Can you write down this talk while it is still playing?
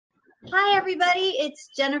Hi, everybody. It's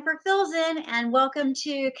Jennifer Filzen, and welcome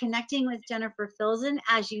to Connecting with Jennifer Filzen.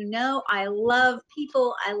 As you know, I love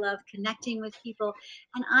people. I love connecting with people.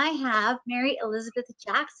 And I have Mary Elizabeth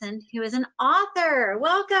Jackson, who is an author.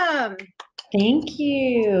 Welcome. Thank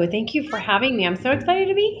you. Thank you for having me. I'm so excited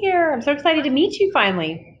to be here. I'm so excited to meet you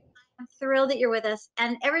finally. I'm thrilled that you're with us.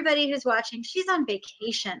 And everybody who's watching, she's on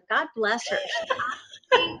vacation. God bless her. She's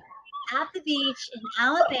actually at the beach in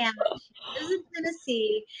Alabama. She lives in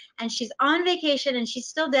Tennessee, and she's on vacation, and she's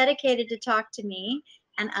still dedicated to talk to me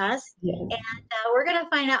and us. Yes. And we're going to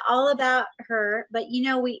find out all about her. But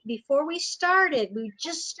we before we started, we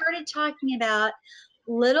just started talking about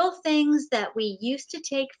little things that we used to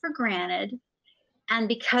take for granted, and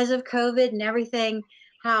because of COVID and everything,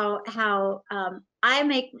 how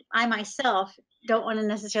I myself don't want to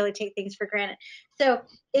necessarily take things for granted. So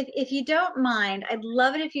if you don't mind, I'd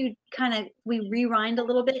love it if you kind of we rewind a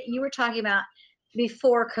little bit. You were talking about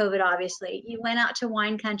before COVID, obviously. You went out to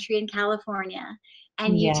wine country in California,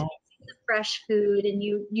 and you Yeah. tasted the fresh food, and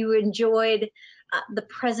you enjoyed the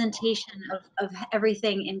presentation of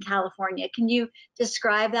everything in California. Can you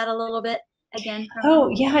describe that a little bit again for me? Oh,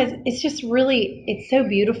 yeah, it's just really it's so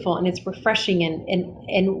beautiful and it's refreshing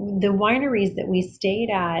and the wineries that we stayed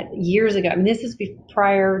at years ago. I mean, this is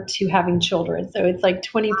prior to having children, so it's like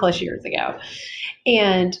 20 plus years ago.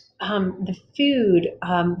 And the food,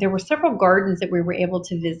 there were several gardens that we were able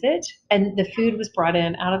to visit, and the food was brought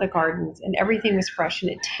in out of the gardens, and everything was fresh,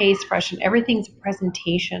 and it tastes fresh, and everything's a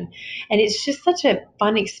presentation. And it's just such a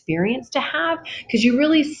fun experience to have because you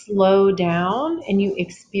really slow down and you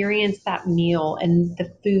experience that meal and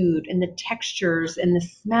the food and the textures and the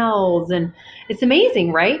smells. And it's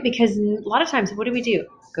amazing, right? Because a lot of times, what do?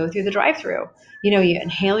 Go through the drive through. You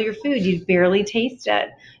inhale your food, you barely taste it,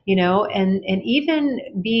 and even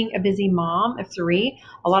being a busy mom of three,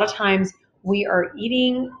 a lot of times we are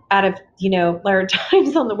eating out of, there are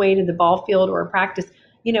times on the way to the ball field or practice,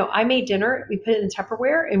 I made dinner, we put it in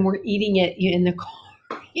Tupperware and we're eating it in the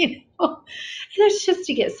car, and it's just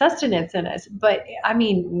to get sustenance in us. But I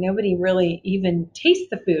mean, nobody really even tastes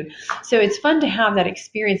the food. So it's fun to have that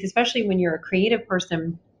experience, especially when you're a creative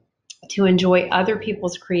person, to enjoy other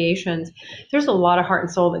people's creations. There's a lot of heart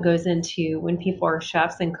and soul that goes into when people are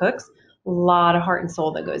chefs and cooks, a lot of heart and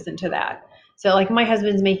soul that goes into that. So like my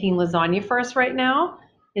husband's making lasagna for us right now.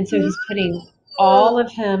 And so he's putting all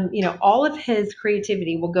of him, all of his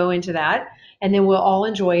creativity will go into that and then we'll all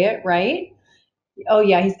enjoy it, right? Oh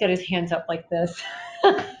yeah, he's got his hands up like this.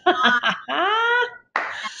 So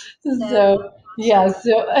So awesome. yeah,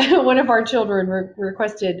 so one of our children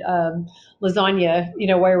requested lasagna,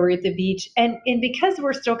 while we're at the beach, and because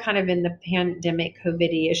we're still kind of in the pandemic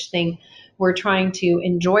COVID-ish thing, we're trying to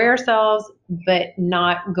enjoy ourselves, but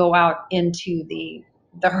not go out into the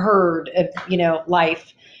herd of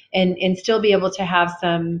life, and still be able to have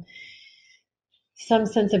some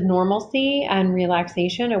sense of normalcy and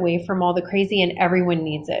relaxation away from all the crazy, and everyone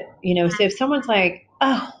needs it. So if someone's like,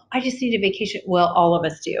 oh, I just need a vacation, well, all of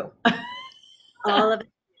us do. All of it.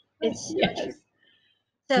 It's so true. Yes.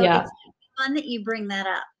 So Yeah. it's fun that you bring that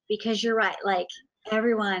up because you're right. Like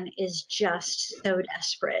everyone is just so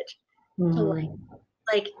desperate to Mm.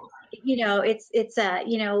 it's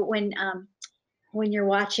when you're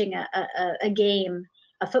watching a game,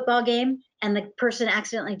 a football game, and the person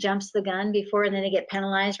accidentally jumps the gun before and then they get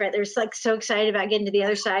penalized, right? They're like so excited about getting to the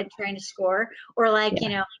other side and trying to score, or like,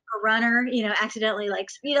 Yeah. a runner, accidentally like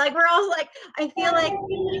we're all like, I feel like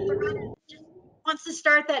the runner just wants to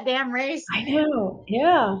start that damn race. I know.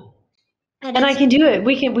 Yeah. And And I it's can do it.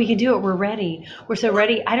 We can do it. We're ready. We're so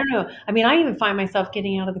ready. I don't know. I mean, I even find myself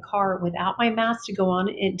getting out of the car without my mask to go on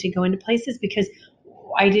and to go into places because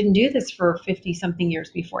I didn't do this for 50 something years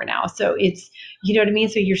before now. So it's, you know what I mean?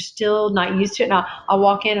 So you're still not used to it. Now I'll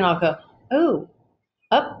walk in and I'll go, oh,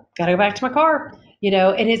 up, gotta go back to my car.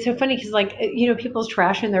 And it's so funny because like, people's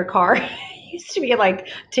trash in their car used to be like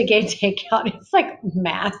to get takeout. It's like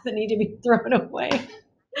mass that need to be thrown away.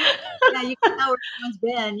 yeah, you can tell where someone's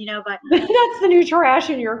been, but That's the new trash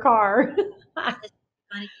in your car. it's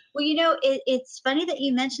funny. Well, it's funny that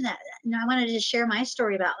you mentioned that. I wanted to just share my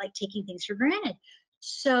story about like taking things for granted.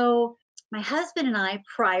 So, my husband and I,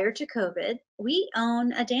 prior to COVID, we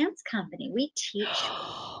own a dance company. We teach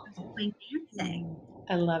swing dancing.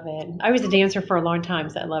 I love it. I was a dancer for a long time,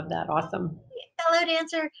 so I love that. Awesome. Fellow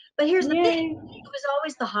dancer. But here's the thing. Yay. It was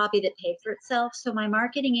always the hobby that paid for itself. So my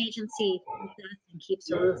marketing agency feeds us and keeps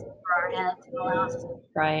a roof over our heads and allows us to save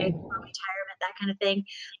Right. for retirement, that kind of thing.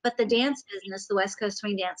 But the dance business, the West Coast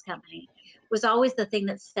Swing Dance Company, was always the thing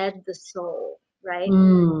that fed the soul, right?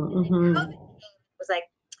 Mm-hmm. Was like,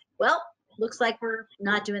 well, looks like we're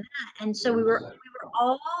not doing that. And so we were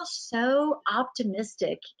all so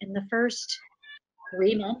optimistic in the first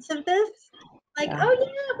 3 months of this. Like, Yeah. oh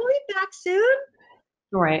yeah, we'll be back soon.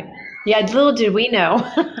 Right. Yeah, little did we know.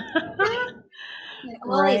 Yeah. Like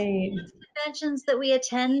all these Right. conventions that we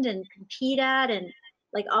attend and compete at, and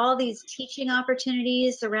like all these teaching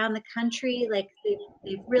opportunities around the country, like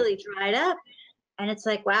they've really dried up. And it's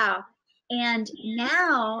like, wow. And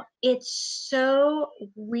now it's so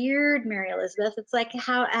weird, Mary Elizabeth. It's like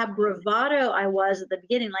how bravado I was at the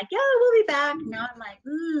beginning, like, yeah, we'll be back. Now I'm like,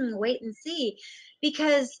 wait and see.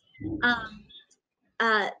 Because um,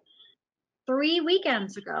 uh, 3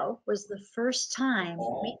 weekends ago was the first time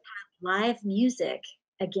we had live music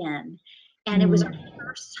again. And it was our Mm.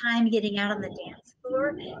 first time getting out on the dance floor.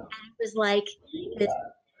 And it was like this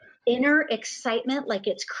inner excitement, like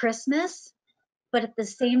it's Christmas, but at the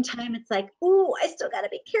same time it's like, ooh, I still got to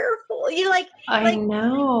be careful, I like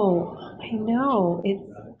know. I know. It's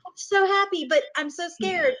I'm so happy but I'm so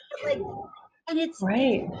scared, but like, and it's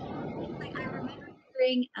right. like I remember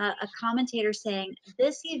hearing a commentator saying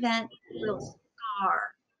this event will scar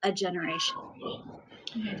a generation,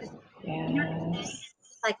 just, you know what I'm saying? Yes. It's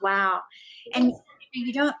just like, wow. And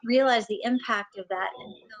you don't realize the impact of that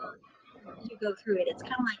until you go through it. It's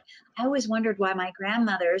kind of like I always wondered why my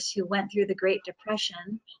grandmothers who went through the Great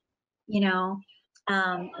Depression, you know,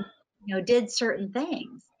 um, did certain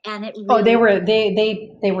things, and it Oh, they really, were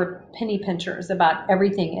they were penny pinchers about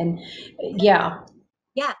everything, and yeah,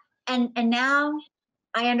 yeah. And now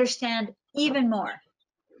I understand even more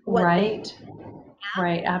what they, right, yeah.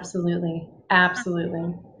 right, absolutely,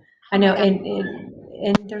 absolutely. I Oh know, my God.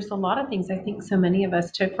 and there's a lot of things I think so many of us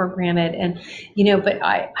took for granted, and but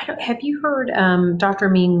I don't. Have you heard Dr.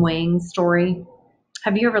 Ming Wang's story?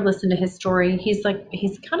 Have you ever listened to his story? He's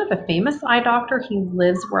kind of a famous eye doctor. He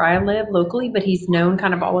lives where I live locally, but he's known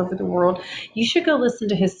kind of all over the world. You should go listen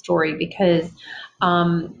to his story because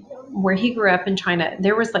where he grew up in China,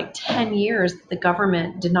 there was like 10 years the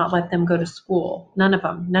government did not let them go to school. None of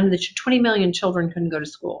them. None of the 20 million children couldn't go to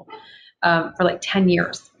school for like 10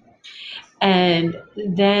 years. And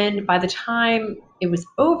then by the time it was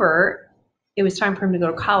over, it was time for him to go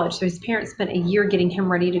to college. So his parents spent a year getting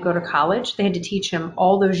him ready to go to college. They had to teach him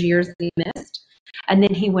all those years that he missed. And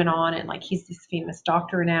then he went on and like he's this famous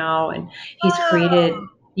doctor now and he's created, Oh,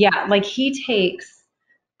 yeah, like he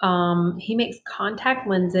makes contact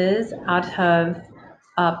lenses out of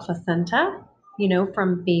placenta,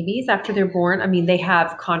 from babies after they're born. I mean, they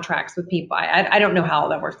have contracts with people. I don't know how all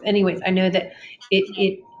that works. Anyways, I know that it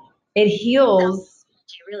fascinating. it it heals.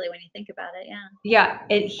 Really, when you think about it, yeah. Yeah,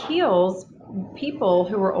 it heals people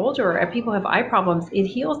who are older and people who have eye problems. It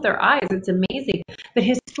heals their eyes. It's amazing. But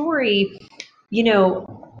his story,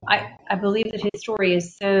 I believe that his story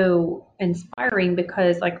is so inspiring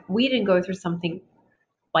because like we didn't go through something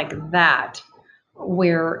like that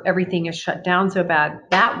where everything is shut down so bad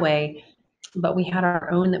that way, but we had our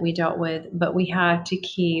own that we dealt with, but we had to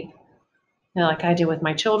keep, like I do with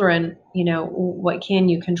my children, what can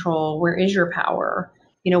you control? Where is your power?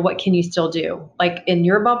 What can you still do? Like in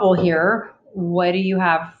your bubble here, what do you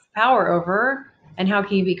have power over? And how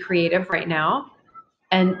can you be creative right now?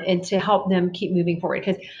 And to help them keep moving forward.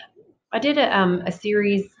 Because I did a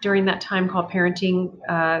series during that time called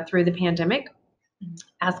Parenting Through the Pandemic,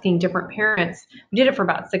 asking different parents. We did it for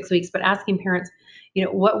about 6 weeks, but asking parents,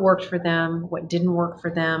 what worked for them, what didn't work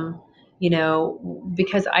for them,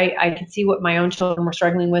 because I could see what my own children were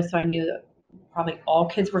struggling with. So I knew that probably all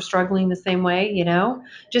kids were struggling the same way,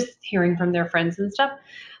 just hearing from their friends and stuff.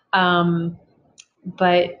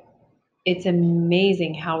 But it's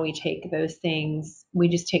amazing how we take those things. We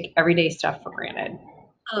just take everyday stuff for granted,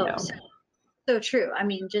 you Oh, know. so true. I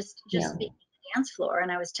mean, just Yeah. speaking of the dance floor,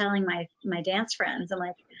 and I was telling my dance friends, I'm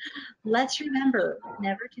like, let's remember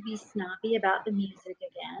never to be snobby about the music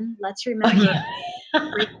again. Let's Oh, remember, yeah.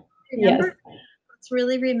 Yes. remember, let's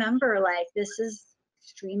really remember, like this is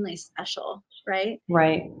extremely special, right?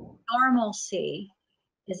 Right. Normalcy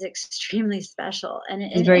is extremely special, and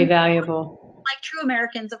It's and very and valuable. like true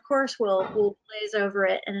Americans, of course, we'll blaze over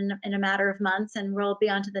it in a matter of months, and we'll be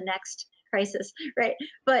on to the next crisis, right?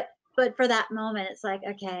 But for that moment, it's like,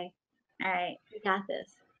 okay, all right, we got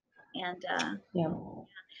this, and Yeah.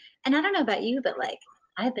 and I don't know about you, but like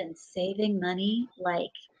I've been saving money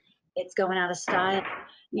like it's going out of style,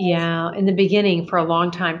 Yeah, in the beginning for a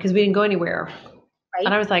long time because we didn't go anywhere. And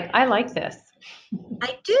right? I was like, I like this.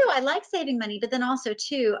 I do. I like saving money, but then also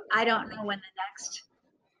too, I don't know when the next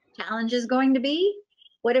challenge is going to be.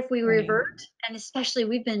 What if we Right. revert? And especially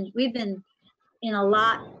we've been in a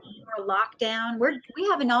lot more lockdown. We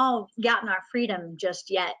haven't all gotten our freedom just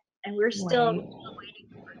yet, and we're still Right. waiting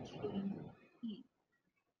for June.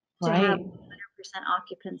 to have Right. 100%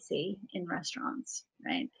 occupancy in restaurants,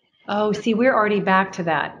 right? Oh, So see, we're already back to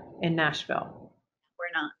that in Nashville.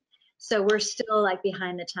 we're not. So we're still like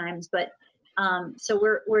behind the times, but so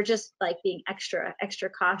we're just like being extra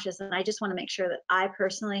cautious, and I just want to make sure that I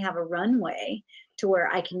personally have a runway to where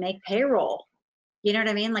I can make payroll. You know what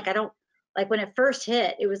I mean? Like I don't like when it first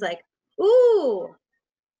hit, it was like, ooh,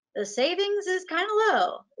 the savings is kind of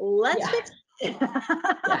low. Let's Yeah. fix it.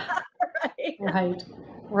 Yeah. Right.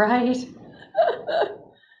 Right. Right.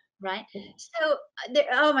 Right. So, there,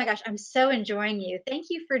 oh my gosh, I'm so enjoying you. Thank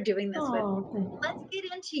you for doing this with me. Let's Oh, get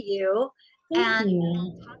into you thank and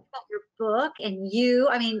you. talk about your book and you.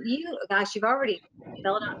 I mean, you, gosh, you've already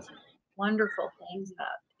spelled out some wonderful things about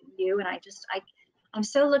you, and I'm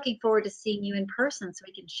so looking forward to seeing you in person so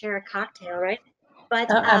we can share a cocktail, right? But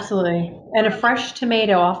Oh, absolutely. And a or like, fresh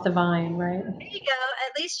tomato off the vine, right? there you go.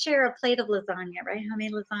 At least share a plate of lasagna, right?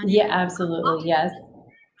 Homemade lasagna. Yeah, I'll absolutely. do, Yes.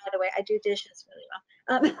 by the way, I do dishes really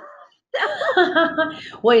well.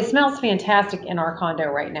 Well, it smells fantastic in our condo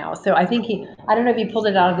right now. So I think I don't know if he pulled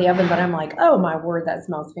it out of the oven, but I'm like, oh my word, that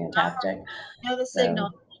smells fantastic. Know the signal.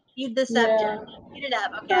 So, Heed the subject. yeah. Heat it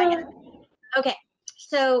up. Okay, I got Uh, it. Okay.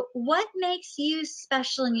 So, what makes you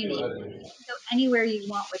special and unique? You can go anywhere you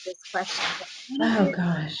want with this question, but oh anywhere.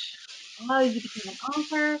 gosh. Oh, you became an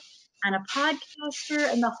author and a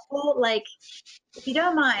podcaster and the whole like. If you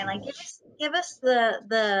don't mind, like give us the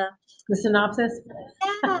The synopsis?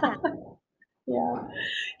 yeah. Yeah.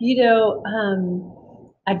 You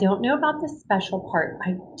know, I don't know about the special part.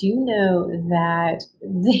 I do know that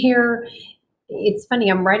there, it's funny,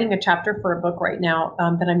 I'm writing a chapter for a book right now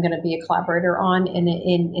that I'm going to be a collaborator on, and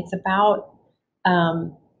it's about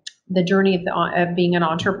um, the journey of being an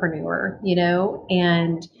entrepreneur,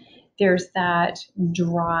 and there's that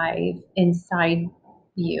drive inside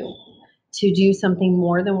you to do something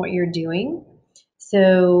more than what you're doing.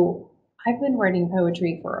 So I've been writing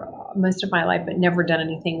poetry for most of my life, but never done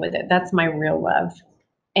anything with it. That's my real love.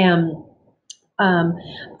 And um,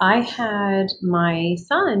 I had my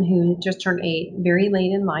son who just turned 8 very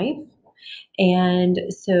late in life. And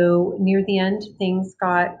so near the end, things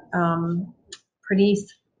got pretty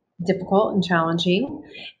difficult and challenging.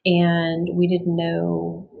 And we didn't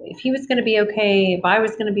know if he was going to be okay, if I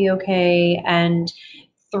was going to be okay. And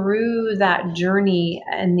through that journey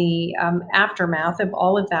and the aftermath of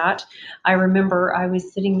all of that, I remember I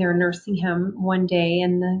was sitting there nursing him one day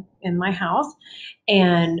in my house,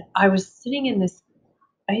 and I was sitting in this.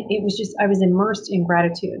 It was just I was immersed in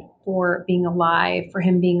gratitude for being alive, for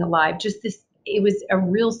him being alive. Just this, it was a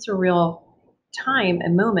real surreal time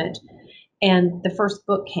and moment. And the first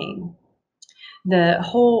book came, it was a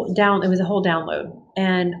whole download,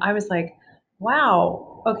 and I was like,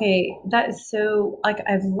 wow, okay, that is so, like,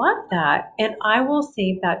 I love that, and I will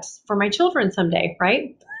save that for my children someday,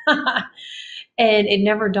 right? And it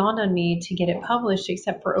never dawned on me to get it published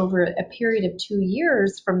except for over a period of 2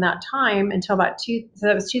 years from that time until so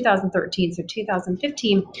that was 2013. So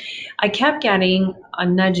 2015, I kept getting a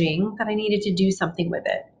nudging that I needed to do something with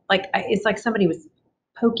it. Like, it's like somebody was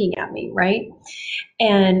poking at me, right?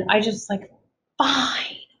 And I just like,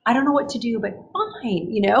 fine. I don't know what to do, but fine.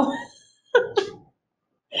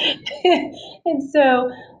 And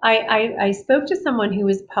so I spoke to someone who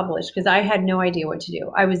was published because I had no idea what to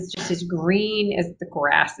do. I was just as green as the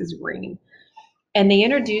grass is green. And they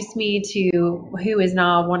introduced me to who is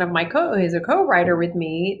now one of my who is a co-writer with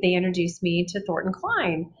me. They introduced me to Thornton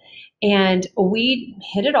Klein, and we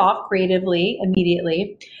hit it off creatively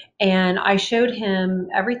immediately. And I showed him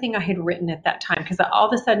everything I had written at that time because all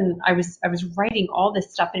of a sudden I was writing all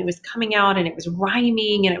this stuff and it was coming out and it was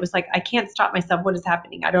rhyming and it was like I can't stop myself. What is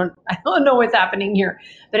happening? I don't know what's happening here,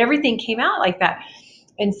 but everything came out like that.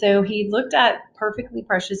 And so he looked at Perfectly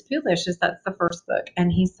Precious Foolicious. That's the first book,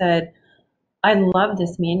 and he said, I love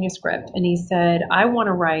this manuscript. And he said, I want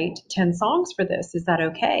to write 10 songs for this. Is that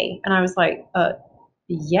okay? And I was like,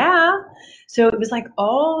 yeah. So it was like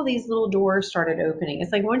all these little doors started opening.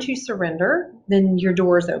 It's like once you surrender, then your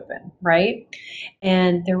doors open, right?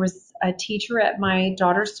 And there was a teacher at my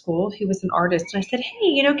daughter's school who was an artist. And I said,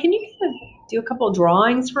 hey, can you kind of do a couple of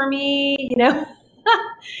drawings for me?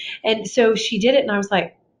 And so she did it, and I was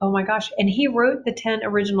like, oh my gosh. And he wrote the 10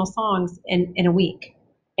 original songs in a week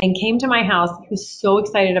and came to my house. He was so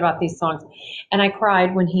excited about these songs. And I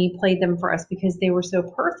cried when he played them for us because they were so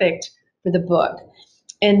perfect for the book.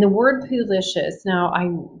 And the word "poolicious," now I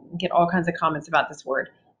get all kinds of comments about this word,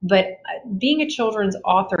 but being a children's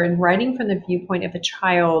author and writing from the viewpoint of a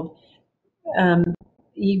child, um,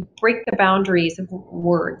 you break the boundaries of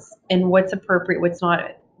words and what's appropriate, what's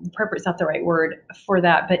not appropriate is not the right word for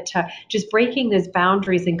that, but just breaking those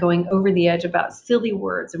boundaries and going over the edge about silly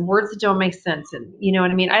words and words that don't make sense. And you know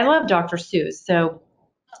what I mean? I love Dr. Seuss. So,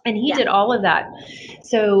 and he Yeah. did all of that.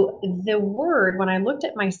 So the word, when I looked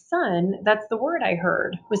at my son, that's the word I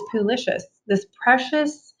heard was poolicious, this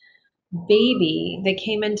precious baby that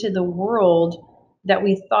came into the world that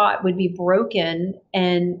we thought would be broken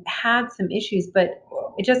and had some issues, but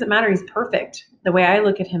it doesn't matter. He's perfect. The way I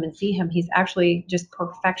look at him and see him, he's actually just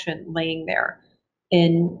perfection laying there.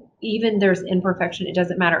 And even there's imperfection, it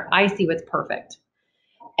doesn't matter. I see what's perfect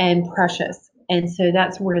and precious. And so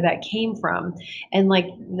that's where that came from. And like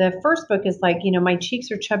the first book is like, you know, my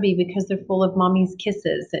cheeks are chubby because they're full of mommy's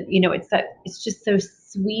kisses. And, you know, it's just so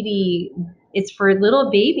sweetie. It's for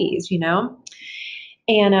little babies, you know?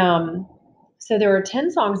 And so there are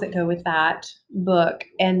 10 songs that go with that book,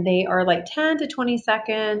 and they are like 10 to 20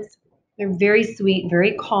 seconds. They're very sweet,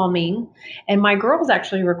 very calming. And my girls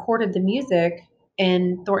actually recorded the music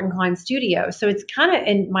in Thornton Klein Studio. So it's kind of,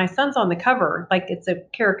 and my son's on the cover, like it's a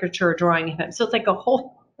caricature drawing of him. So it's like a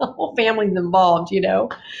whole family's involved, you know?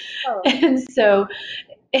 Oh, And so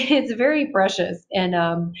it's very precious. And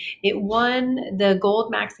it won the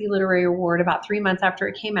Gold Maxie Literary Award about 3 months after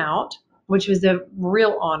it came out, which was a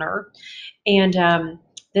real honor. And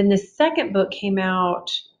then the second book came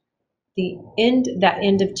out that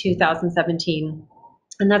end of 2017.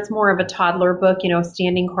 And that's more of a toddler book, you know,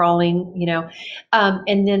 standing, crawling, you know.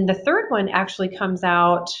 And then the third one actually comes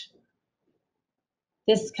out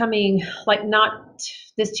this coming, like not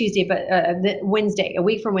this Tuesday, but Wednesday, a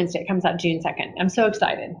week from Wednesday. It comes out June 2nd. I'm so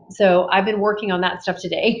excited. So I've been working on that stuff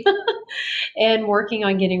today and working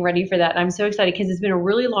on getting ready for that. And I'm so excited because it's been a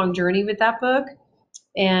really long journey with that book.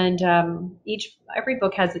 And every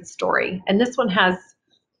book has its story. And this one has,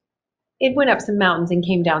 it went up some mountains and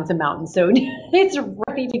came down some mountains. So it's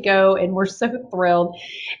ready to go, and we're so thrilled.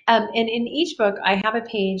 And in each book, I have a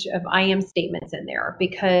page of I am statements in there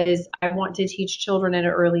because I want to teach children at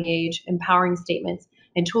an early age empowering statements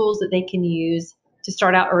and tools that they can use to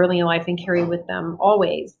start out early in life and carry with them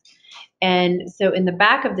always. And so in the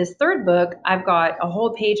back of this third book, I've got a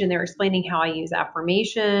whole page in there explaining how I use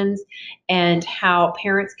affirmations and how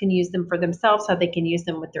parents can use them for themselves, how they can use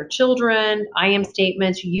them with their children. I am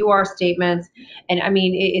statements, you are statements. And I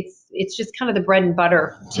mean, it's just kind of the bread and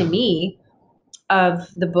butter to me of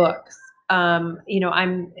the books.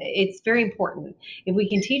 It's very important. If we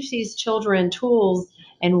can teach these children tools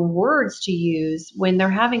and words to use when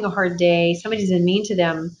they're having a hard day, somebody's been mean to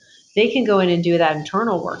them, they can go in and do that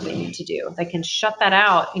internal work they need to do. They can shut that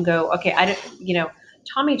out and go, okay, I don't, you know,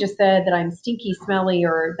 Tommy just said that I'm stinky, smelly,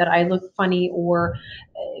 or that I look funny, or,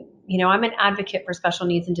 you know, I'm an advocate for special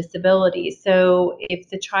needs and disabilities. So if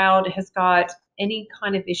the child has got any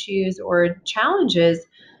kind of issues or challenges,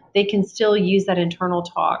 they can still use that internal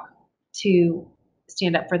talk to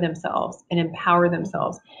stand up for themselves and empower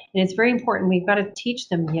themselves. And it's very important. We've got to teach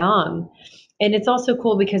them young. And it's also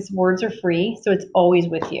cool because words are free, so it's always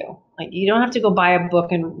with you. Like you don't have to go buy a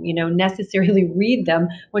book and, you know, necessarily read them.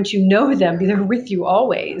 Once you know them, they're with you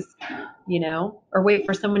always, you know, or wait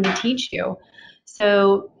for someone to teach you.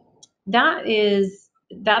 So that's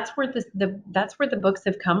where that's where the books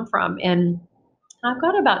have come from. And I've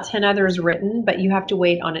got about 10 others written, but you have to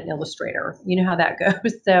wait on an illustrator. You know how that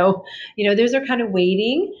goes. So, you know, those are kind of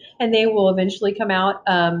waiting, and they will eventually come out.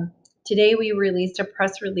 Today, we released a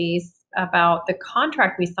press release about the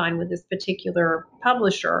contract we signed with this particular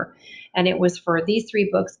publisher, and it was for these three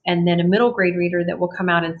books and then a middle grade reader that will come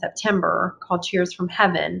out in September called Cheers from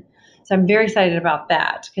Heaven. So I'm very excited about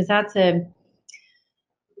that because that is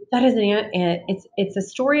it's a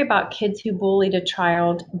story about kids who bullied a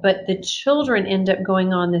child, but the children end up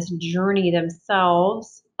going on this journey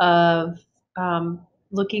themselves of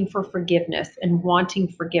looking for forgiveness and wanting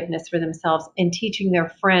forgiveness for themselves and teaching their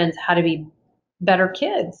friends how to be better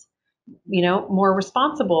kids, you know, more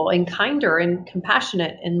responsible and kinder and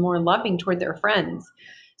compassionate and more loving toward their friends.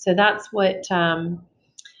 So that's what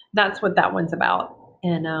that one's about.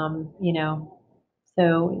 And you know,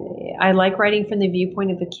 so I like writing from the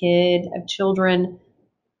viewpoint of a kid, of children.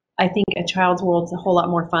 I think a child's world is a whole lot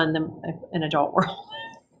more fun than an adult world.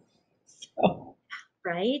 So,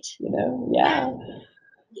 right. you know, yeah.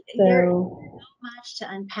 There's So, so much to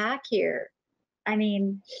unpack here. I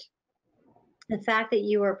mean, the fact that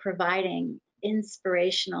you are providing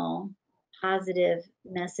inspirational, positive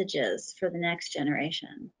messages for the next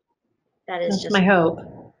generation, that is that's my just hope.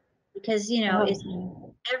 because, you I know, hope it's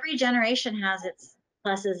so. every generation has its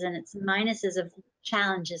pluses and its minuses of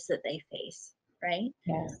challenges that they face, right?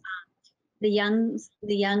 Yes.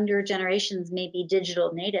 The younger generations may be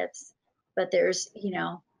digital natives, but there's, you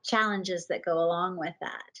know, challenges that go along with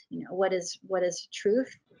that. What is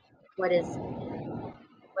truth? What is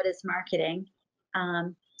marketing?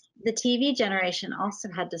 Um, the TV generation also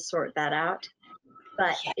had to sort that out,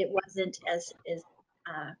 but Yeah. it wasn't as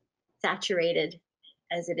saturated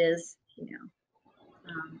as it is,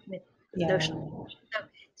 with Yeah. social. So,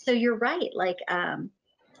 so you're right. Like, and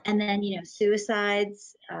then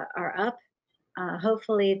suicides are up.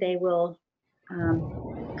 Hopefully, they will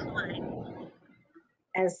decline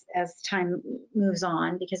as time moves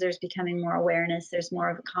on because there's becoming more awareness. There's more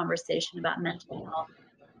of a conversation about mental health.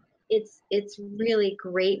 It's really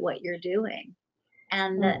great what you're doing,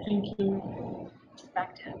 and Oh, that thank you.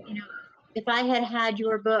 perspective. If I had had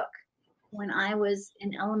your book when I was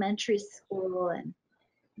in elementary school, and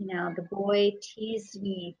the boy teased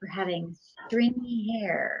me for having stringy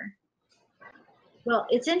hair. Well,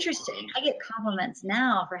 it's interesting. I get compliments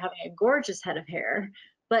now for having a gorgeous head of hair,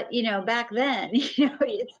 but back then,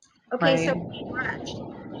 it's okay. So Right. brushed,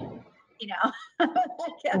 you know.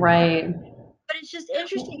 But Right. it's just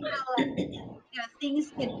interesting how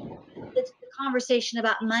things could. It's the conversation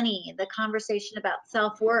about money, the conversation about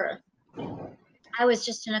self-worth. I was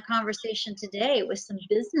just in a conversation today with some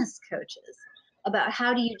business coaches about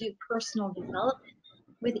how do you do personal development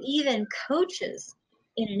with even coaches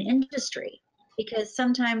in an industry, because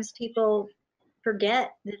sometimes people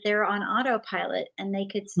forget that they're on autopilot and they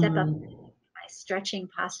could step up Mm. by stretching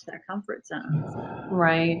past their comfort zones.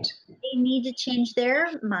 Right. They need to change their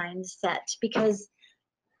mindset because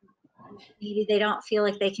maybe they don't feel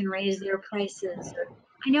like they can raise their prices. Or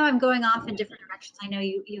I know I'm going off in different directions. I know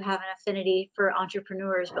you have an affinity for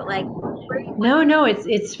entrepreneurs, but like, where do you want No, no,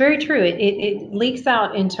 it's very true. It leaks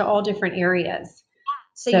out into all different areas.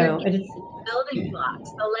 so you're So it is. building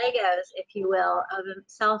blocks, the Legos, if you will, of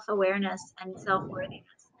self-awareness and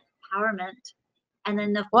self-worthiness, empowerment, and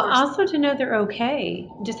then of Well, course, also to know they're okay,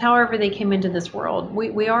 just however they came into this world.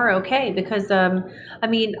 We are okay because, I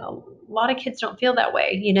mean, a lot of kids don't feel that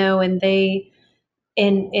way,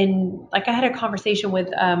 and and like I had a conversation with,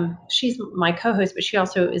 she's my co-host, but she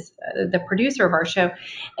also is the producer of our show,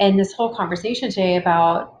 and this whole conversation today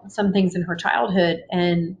about some things in her childhood,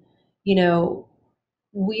 and you know,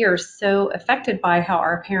 we are so affected by how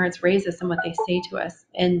our parents raise us and what they say to us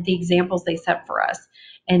and the examples they set for us.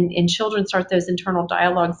 And children start those internal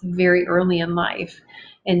dialogues very early in life.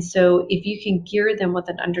 And so if you can gear them with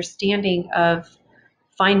an understanding of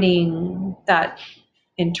finding that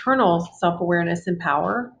internal self-awareness and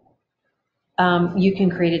power, you can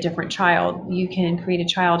create a different child. You can create a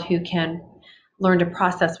child who can learn to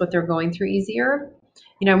process what they're going through easier.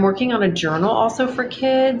 I'm working on a journal also for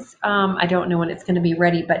kids. I don't know when it's going to be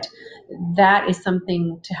ready, but that is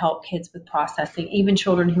something to help kids with processing, even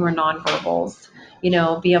children who are nonverbals,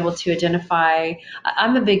 be able to identify.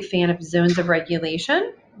 I'm a big fan of zones of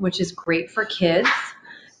regulation, which is great for kids,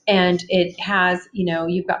 and it has,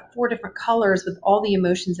 you've got 4 different colors with all the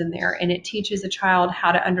emotions in there, and it teaches a child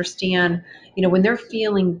how to understand, when they're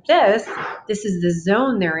feeling this is the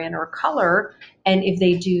zone they're in or color, and if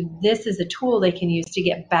they do this as a tool they can use to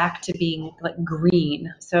get back to being like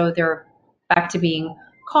green, so they're back to being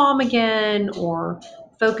calm again or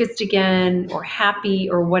focused again or happy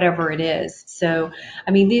or whatever it is. So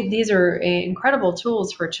I mean, these are incredible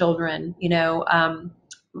tools for children.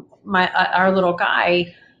 My our little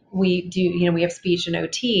guy, we do, we have speech and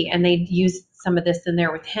OT, and they use some of this in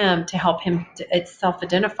there with him to help him to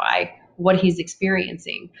self-identify what he's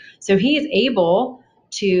experiencing. So he is able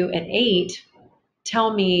to, at 8,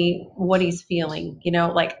 tell me what he's feeling,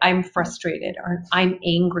 like I'm frustrated or I'm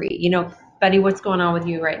angry, Betty, what's going on with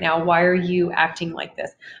you right now? Why are you acting like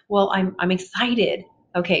this? Well, I'm excited.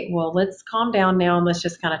 Okay, well, let's calm down now and let's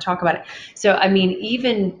just kind of talk about it. So, I mean,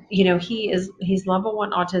 even, he's level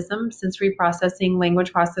 1 autism, sensory processing,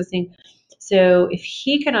 language processing. So if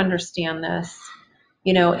he can understand this,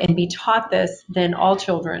 and be taught this, then all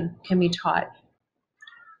children can be taught.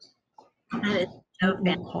 that is so Hold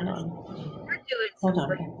fantastic. on. You're doing Hold some on.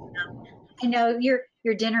 great stuff. I know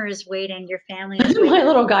your dinner is waiting, your family is waiting. My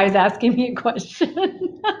little guy's asking me a question.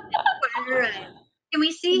 All right. Can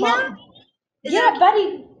we see him? Mom. Is it Yeah, okay?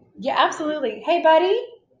 buddy. Yeah, absolutely. Hey, buddy.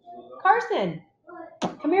 Carson,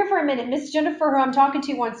 come here for a minute. Miss Jennifer, who I'm talking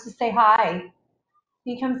to, wants to say hi. Can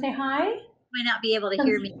you come say hi? Might not be able to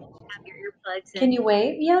hear me. Come. Have your earplugs Can in. you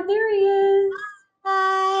wave? Yeah, there he is.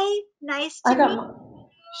 Hi. Nice I to got meet my.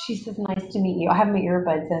 She says, "Nice to meet you." I have my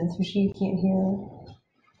earbuds in, so she can't hear.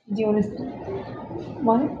 Do you want to?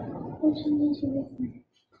 What?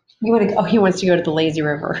 You want to? Oh, he wants to go to the lazy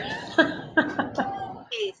river.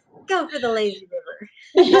 you. Go for the lazy river.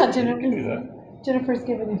 Yeah, Jennifer's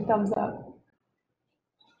giving a thumbs up.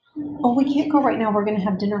 Oh, we can't go right now. We're going to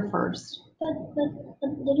have dinner first. But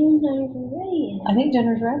dinner's not even ready I yet. think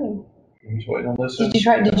dinner's ready. I'm just waiting on this. Did you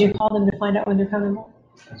try? Did you call them to find out when they're coming back?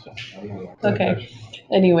 Okay.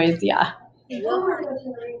 Anyways, yeah. Okay, what were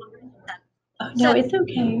Oh, so no, it's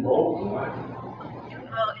okay. oh,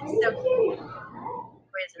 it's so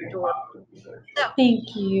always adorable. So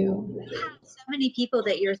Thank you. you have so many people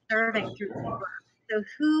that you're serving through this work. So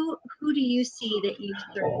who do you see that you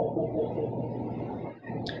serve?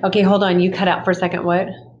 Okay, hold on. You cut out for a second. What?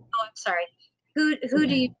 Oh, I'm sorry. Who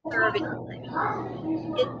do you serve in your life?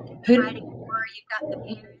 Kids that you're Who? writing for, you've got the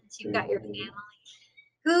parents, you've got your family.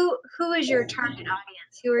 Who is your target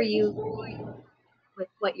audience? Who are you with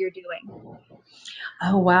what you're doing?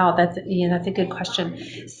 Oh wow, that's a good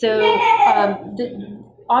question. So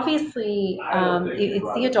obviously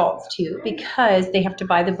it's the adults too because they have to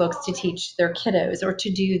buy the books to teach their kiddos or to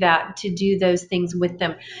do those things with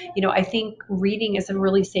them. I think reading is a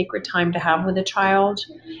really sacred time to have with a child,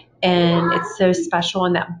 and it's so special,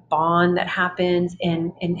 and that bond that happens,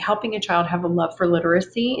 and helping a child have a love for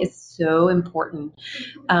literacy is so important.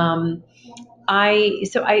 Um,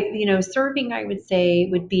 serving, I would say,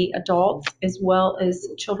 would be adults as well as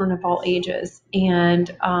children of all ages, and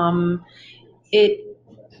it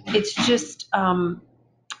it's just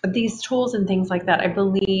these tools and things like that. I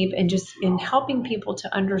believe in just in helping people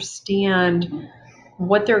to understand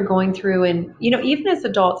what they're going through, and even as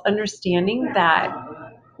adults, understanding that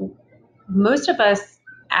most of us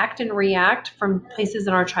act and react from places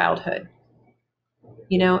in our childhood.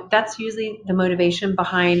 That's usually the motivation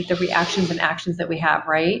behind the reactions and actions that we have,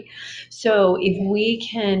 right? So if we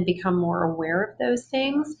can become more aware of those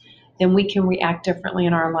things, then we can react differently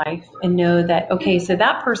in our life and know that, okay, so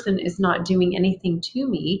that person is not doing anything to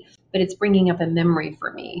me, but it's bringing up a memory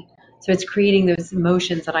for me. So it's creating those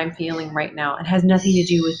emotions that I'm feeling right now. It has nothing to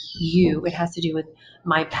do with you. It has to do with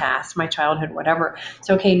my past, my childhood, whatever.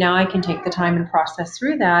 So, okay, now I can take the time and process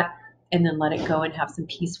through that and then let it go and have some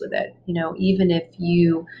peace with it. Even if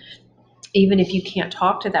you can't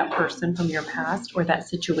talk to that person from your past or that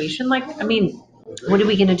situation, like, I mean, what are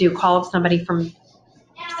we going to do? Call up somebody from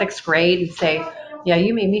sixth grade and say, yeah,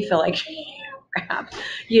 you made me feel like crap,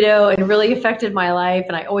 it really affected my life.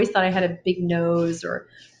 And I always thought I had a big nose or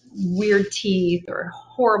weird teeth or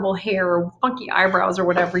horrible hair or funky eyebrows or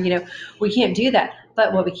whatever. We can't do that.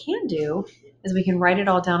 But what we can do is we can write it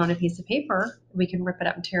all down on a piece of paper. We can rip it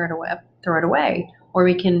up and tear it away, throw it away, or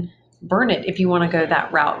we can burn it if you want to go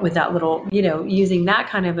that route with that little, using that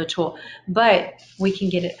kind of a tool. But we can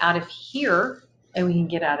get it out of here and we can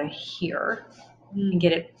get out of here and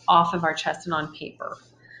get it off of our chest and on paper.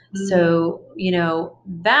 So,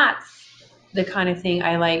 that's the kind of thing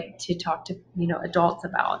I like to talk to, adults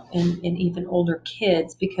about, and even older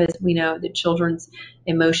kids, because we know that children's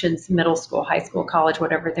emotions, middle school, high school, college,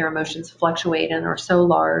 whatever, their emotions fluctuate and are so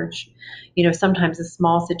large. Sometimes a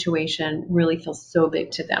small situation really feels so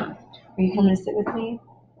big to them. Are you coming to sit with me?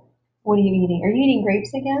 What are you eating? Are you eating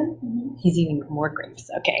grapes again? Mm-hmm. He's eating more grapes.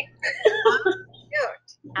 Okay.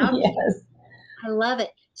 How cute. Yes. I love it.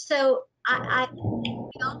 So we all have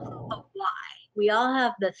a why. We all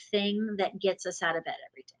have the thing that gets us out of bed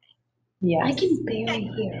every day. Yes. I can barely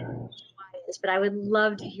hear. Why it is, but I would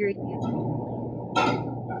love to hear you.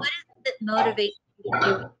 What is it that motivates you to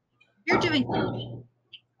do it? You're doing so many things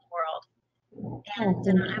in the world, Oh, and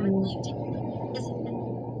thank I would love to you. hear what is it that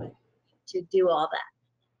motivates you to do all that.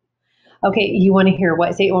 Okay, you want to hear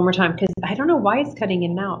what? Say it one more time, because I don't know why it's cutting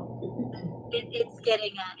in and out.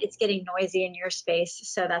 It's getting noisy in your space,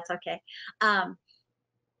 so that's okay. Um,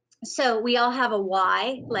 so we all have a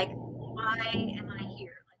why, like why am I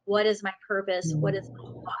here? Like what is my purpose? What is my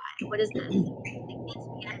why? What is that thing that gets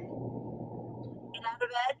me out of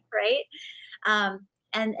bed, right?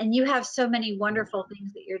 And you have so many wonderful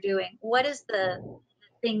things that you're doing. What is the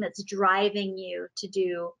thing that's driving you to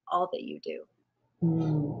do all that you do?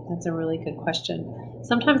 That's a really good question.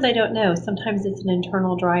 Sometimes I don't know. Sometimes it's an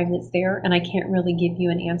internal drive that's there, and I can't really give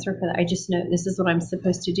you an answer for that. I just know this is what I'm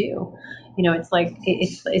supposed to do. It's like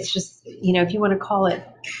it's just if you want to call it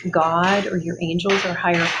God or your angels or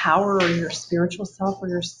higher power or your spiritual self or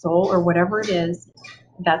your soul or whatever it is,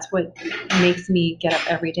 that's what makes me get up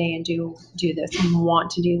every day and do this and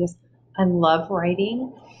want to do this. I love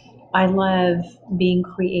writing. I love being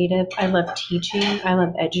creative. I love teaching. I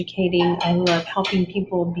love educating. I love helping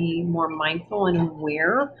people be more mindful and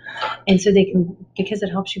aware. And so they can, because it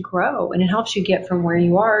helps you grow and it helps you get from where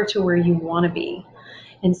you are to where you want to be.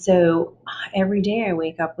 And so every day I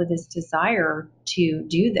wake up with this desire to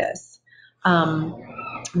do this,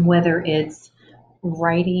 whether it's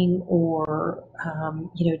writing or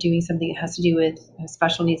doing something that has to do with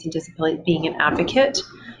special needs and disability, being an advocate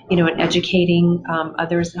and educating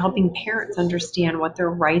others, helping parents understand what their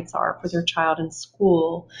rights are for their child in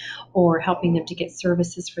school, or helping them to get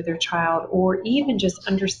services for their child, or even just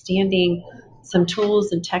understanding some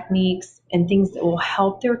tools and techniques and things that will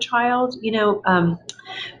help their child.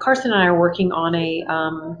 Carson and I are working on a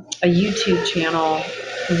YouTube channel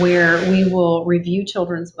where we will review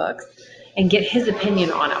children's books and get his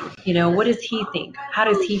opinion on them. What does he think? How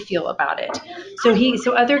does he feel about it?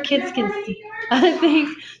 So other kids can see other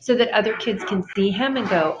things, so that other kids can see him and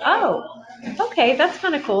go, oh, okay, that's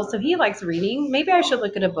kind of cool. So he likes reading. Maybe I should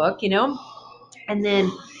look at a book. And then,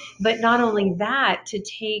 but not only that, to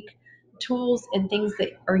take tools and things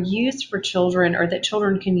that are used for children, or that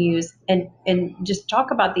children can use, and just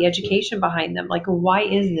talk about the education behind them. Like, why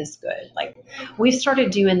is this good? Like, we've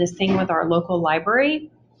started doing this thing with our local library.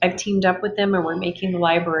 I've teamed up with them, and we're making the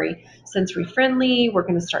library sensory friendly. We're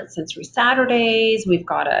going to start sensory Saturdays. We've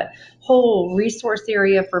got a whole resource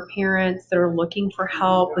area for parents that are looking for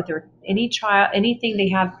help with anything they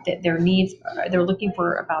have, that their needs, they're looking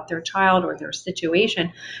for about their child or their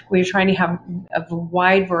situation. We're trying to have a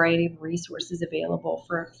wide variety of resources available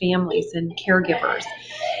for families and caregivers.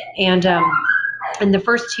 And the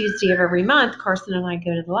first Tuesday of every month, Carson and I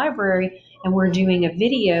go to the library, and we're doing a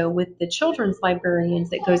video with the children's librarians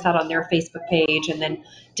that goes out on their Facebook page, and then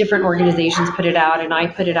different organizations put it out, and I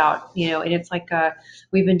put it out, and it's like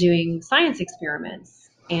we've been doing science experiments,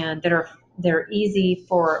 and they're easy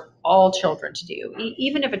for all children to do.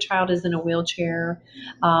 Even if a child is in a wheelchair,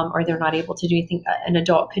 or they're not able to do anything, an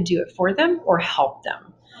adult could do it for them or help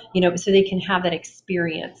them. So they can have that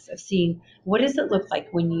experience of seeing, what does it look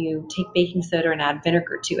like when you take baking soda and add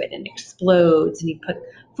vinegar to it and it explodes, and you put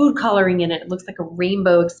food coloring in it, it looks like a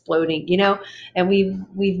rainbow exploding. And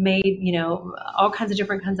we've made, all kinds of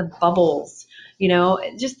different kinds of bubbles,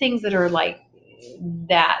 just things that are like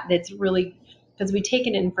that's really, because we take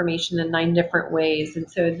in information in 9 different ways. And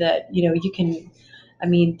so that, you can,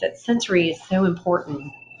 that sensory is so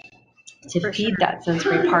important to For feed sure. that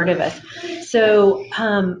sensory part of us. So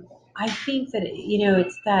I think that,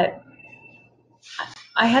 it's that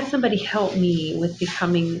I had somebody help me with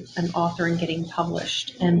becoming an author and getting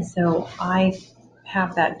published. And so I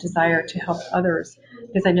have that desire to help others,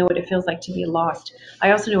 because I know what it feels like to be lost.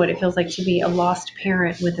 I also know what it feels like to be a lost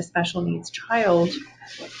parent with a special needs child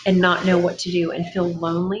and not know what to do, and feel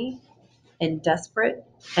lonely and desperate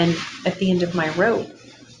and at the end of my rope.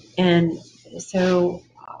 And so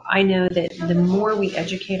I know that the more we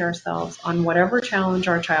educate ourselves on whatever challenge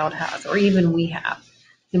our child has, or even we have,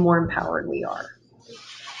 the more empowered we are.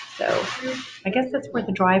 So I guess that's where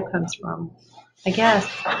the drive comes from. I guess.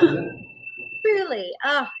 Really?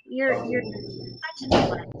 Oh, you're such a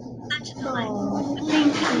delight. Such a delight. Oh,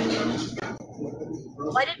 thank you.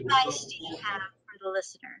 What advice do you have for the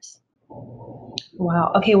listeners?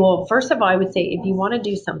 Wow. Okay. Well, first of all, I would say, if you want to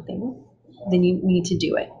do something, then you need to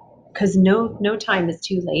do it, because no time is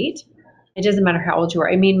too late. It doesn't matter how old you are.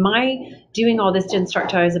 My doing all this didn't start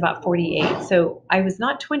till I was about 48. So I was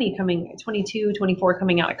not 22, 24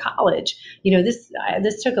 coming out of college.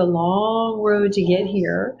 This took a long road to get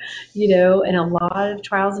here, and a lot of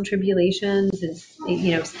trials and tribulations, and,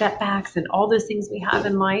 setbacks and all those things we have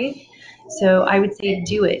in life. So I would say,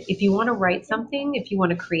 do it. If you want to write something, if you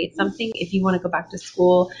want to create something, if you want to go back to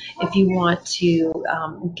school, if you want to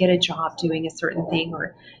get a job doing a certain thing,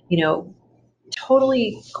 or,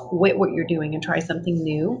 totally quit what you're doing and try something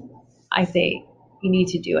new, I say you need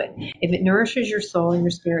to do it. If it nourishes your soul and your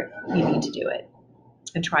spirit, you need to do it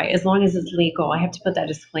and try it, as long as it's legal. I have to put that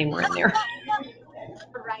disclaimer in there.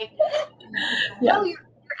 Right. Yeah. No, you're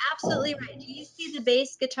absolutely right. Do you see the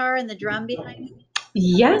bass guitar and the drum behind me?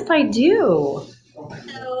 Yes, I do.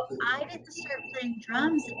 So I didn't start playing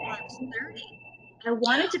drums until I was 30. I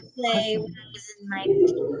wanted to play when Awesome. I was in my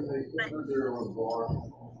teens,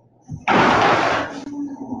 and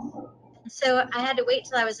so I had to wait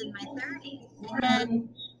till I was in my 30s. And then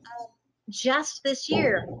just this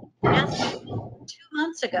year, just 2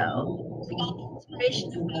 months ago, I got the inspiration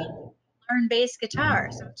to learn bass guitar.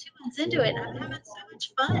 So I'm 2 months into it, and I'm having so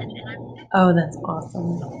much fun. And I'm Oh, that's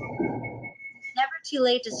awesome. never too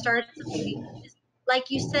late to start something. You just, like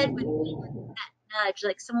you said, with that nudge,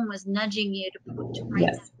 like someone was nudging you to write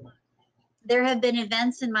that. Yes. There have been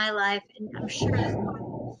events in my life, and I'm sure I'm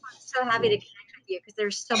so happy to connect with you because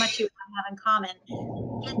there's so much you have in common.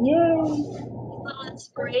 Get Yay. these little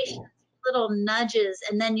inspirations, little nudges,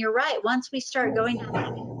 and then you're right. Once we start going down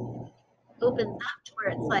that, it opens up to where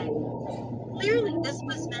it's like, clearly this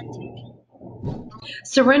was meant to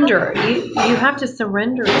Surrender. You have to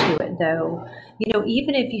surrender to it, though.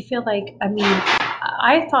 Even if you feel like,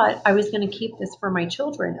 I thought I was going to keep this for my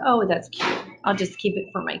children. Oh, that's cute. I'll just keep it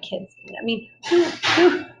for my kids. I mean,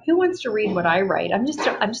 who wants to read what I write? I'm just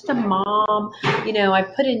a mom.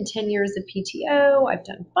 I've put in 10 years of PTO. I've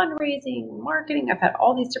done fundraising, marketing. I've had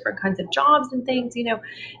all these different kinds of jobs and things, and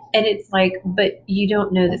it's like, but you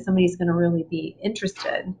don't know that somebody's going to really be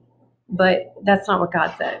interested. But that's not what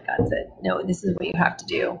God said. God said, no, this is what you have to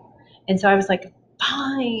do. And so I was like,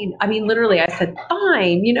 fine. I mean, literally, I said,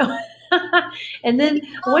 fine. And then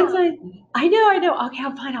once I know, okay,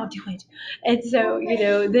 I'm fine, I'll do it. And so,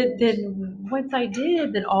 then once I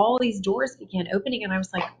did, then all these doors began opening, and I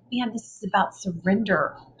was like, man, this is about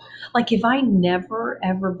surrender. Like if I never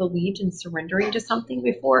ever believed in surrendering to something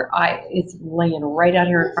before, it's laying right out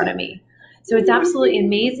here in front of me. So it's absolutely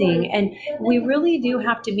amazing, and we really do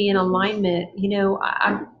have to be in alignment.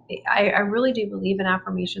 I really do believe in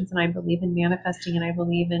affirmations, and I believe in manifesting, and I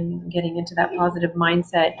believe in getting into that positive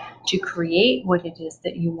mindset to create what it is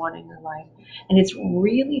that you want in your life. And it's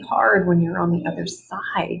really hard when you're on the other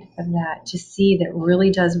side of that to see that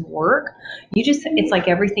really does work. It's like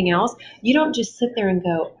everything else. You don't just sit there and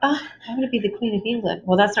go, I'm going to be the Queen of England.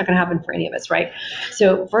 Well, that's not going to happen for any of us, right?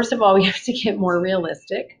 So first of all, we have to get more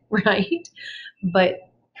realistic, right? But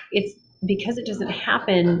it's because it doesn't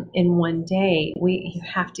happen in one day. You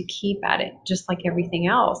have to keep at it, just like everything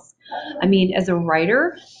else. I mean, as a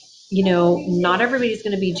writer, not everybody's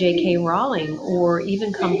going to be J.K. Rowling or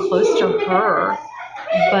even come close to her,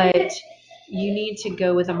 but you need to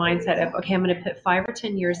go with a mindset of, okay, I'm going to put 5 or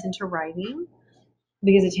 10 years into writing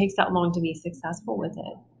because it takes that long to be successful with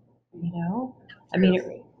it. I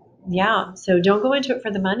mean, yeah. So don't go into it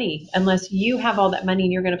for the money unless you have all that money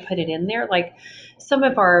and you're going to put it in there. Like some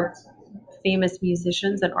of our famous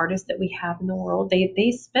musicians and artists that we have in the world,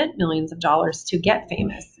 they spent millions of dollars to get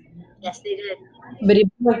famous. Yes, they did. But if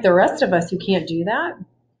like the rest of us who can't do that,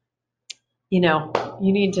 you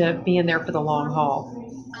need to be in there for the long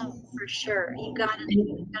haul. Oh, for sure. You gotta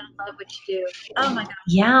love what you do. Oh my gosh.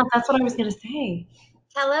 Yeah, that's what I was going to say.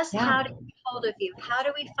 Tell us Yeah. how to get hold of you. How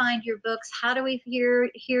do we find your books? How do we hear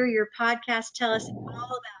your podcast? Tell us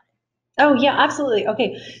all Oh, yeah, absolutely.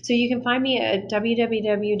 Okay. So you can find me at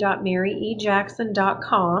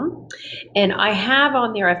www.maryejackson.com. And I have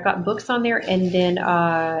on there, I've got books on there. And then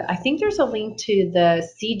I think there's a link to the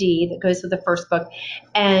CD that goes with the first book.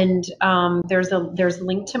 And there's a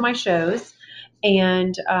link to my shows.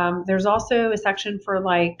 And there's also a section for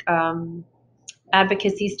like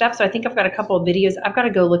advocacy stuff. So I think I've got a couple of videos. I've got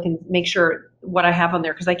to go look and make sure what I have on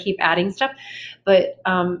there because I keep adding stuff. But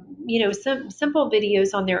some simple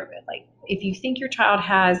videos on there, like if you think your child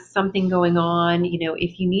has something going on,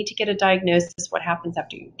 if you need to get a diagnosis, what happens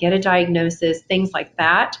after you get a diagnosis, things like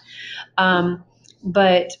that.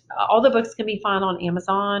 But all the books can be found on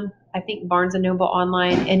Amazon, I think Barnes and Noble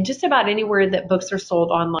online, and just about anywhere that books are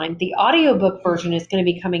sold online. The audiobook version is going to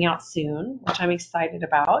be coming out soon, which I'm excited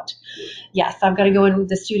about. Yes, I've got to go in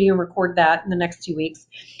the studio and record that in the next 2 weeks.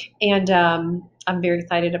 And I'm very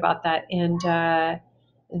excited about that. And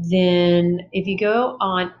then if you go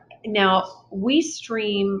on, now we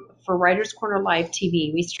stream for Writers Corner Live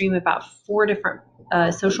TV. We stream about 4 different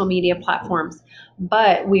social media platforms,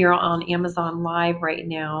 but we are on Amazon Live right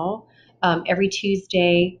now. Every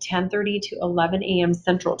Tuesday, 10:30 to 11 a.m.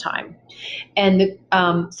 Central Time. And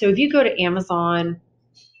so if you go to Amazon,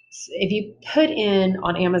 if you put in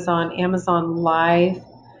on Amazon Live,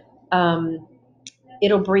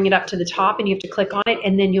 it'll bring it up to the top and you have to click on it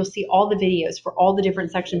and then you'll see all the videos for all the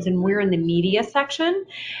different sections, and we're in the media section.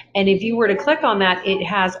 And if you were to click on that, it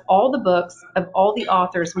has all the books of all the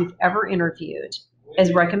authors we've ever interviewed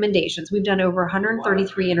as recommendations. We've done over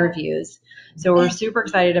 133 interviews, so we're super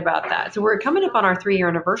excited about that. So we're coming up on our 3-year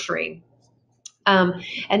anniversary. And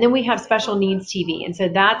then we have special needs TV. And so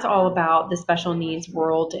that's all about the special needs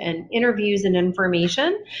world and interviews and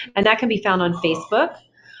information. And that can be found on Facebook.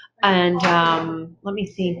 And let me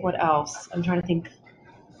think what else. I'm trying to think.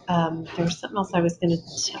 There's something else I was going to.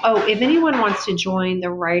 Oh, if anyone wants to join the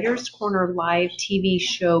Writers Corner Live TV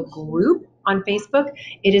show group on Facebook,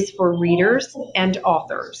 it is for readers and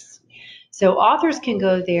authors. So authors can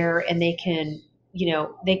go there and they can,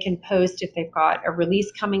 they can post if they've got a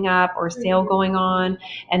release coming up or a sale going on,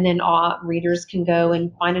 and then readers can go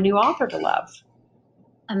and find a new author to love.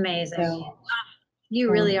 Amazing. So, You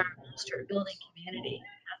really are a master at building community.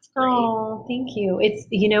 That's great. Oh, thank you.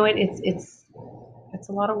 It's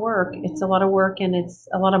a lot of work. It's a lot of work and it's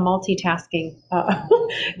a lot of multitasking.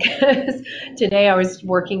 Because today I was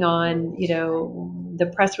working on, the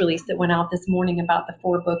press release that went out this morning about the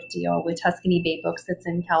 4-book deal with Tuscany Bay Books that's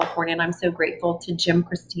in California. And I'm so grateful to Jim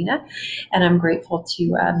Christina, and I'm grateful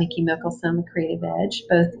to Mickey Mickelson, Creative Edge,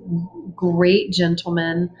 both great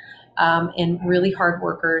gentlemen. and really hard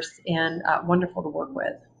workers and wonderful to work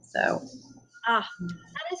with. So, Ah,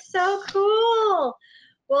 that is so cool.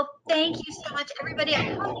 Well, thank you so much, everybody. I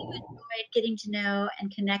hope you enjoyed getting to know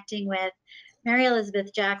and connecting with Mary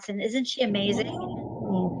Elizabeth Jackson. Isn't she amazing?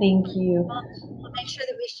 oh, thank you. We'll make sure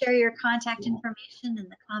that we share your contact information in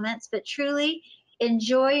the comments, but truly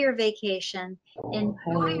enjoy your vacation. Enjoy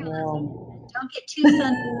I your lesson. will. Don't get too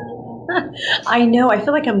sun. I know. I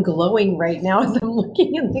feel like I'm glowing right now as I'm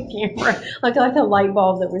looking in the camera, like a light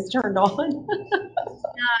bulb that was turned on.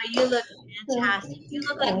 No, you look fantastic. You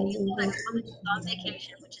look like a woman who's on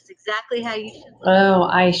vacation, which is exactly how you should look. Oh,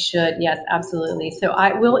 I should. Yes, absolutely. So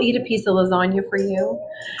I will eat a piece of lasagna for you.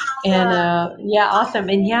 And Awesome. yeah, awesome.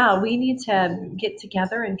 And yeah, we need to get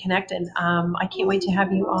together and connect. And I can't wait to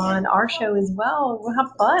have you on our show as well. We'll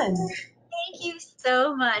have fun. Thank you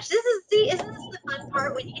so much. This is the isn't this the fun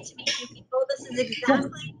part when you get to meet new people? This is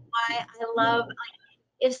exactly why I love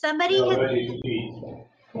if somebody has to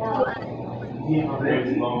us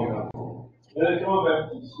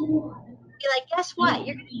be like, guess what?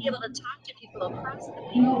 You're going to be able to talk to people across the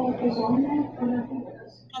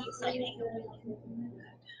so exciting.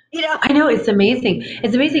 You know, I know it's amazing.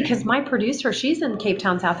 It's amazing because my producer, she's in Cape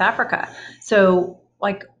Town, South Africa. So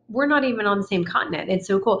like we're not even on the same continent. It's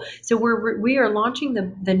so cool. So we are launching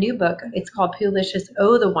the new book. It's called Poolicious,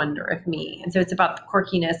 Oh the Wonder of Me. And so it's about the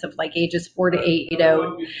quirkiness of like ages 4 to 8,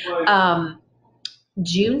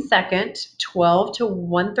 June 2nd, 12 to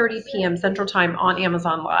 1:30 p.m. Central Time on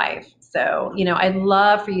Amazon Live. So, I'd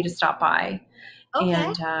love for you to stop by okay.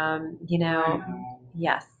 and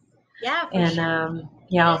yes. Yeah, for And sure. Guys,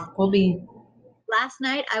 yeah, we'll be. last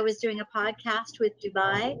night I was doing a podcast with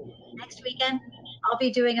Dubai. Next weekend I'll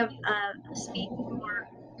be doing a speech for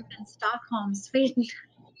a group in Stockholm, Sweden.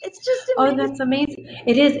 It's just Oh, amazing. that's amazing.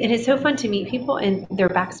 It is. And it's so fun to meet people and their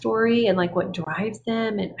backstory and like what drives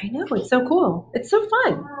them. And I know it's so cool. It's so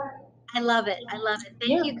fun. I love it. I love it.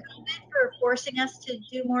 Thank Yeah. you, COVID, for forcing us to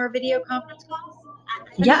do more video conference calls. I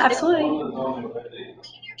don't Yeah, know. There's absolutely.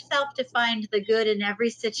 yourself to find the good in every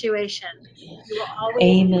situation. You will always,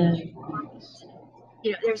 Amen.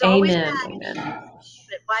 there's always Amen. bad, Amen.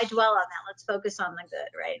 but why dwell on that? Let's focus on the good,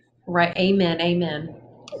 right? Right. Amen. Amen.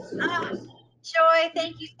 Ah, Joy,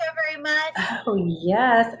 thank you so very much. Oh,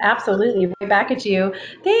 yes, absolutely. Right back at you.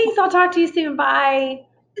 Thanks. I'll talk to you soon. Bye.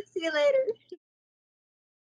 See you later.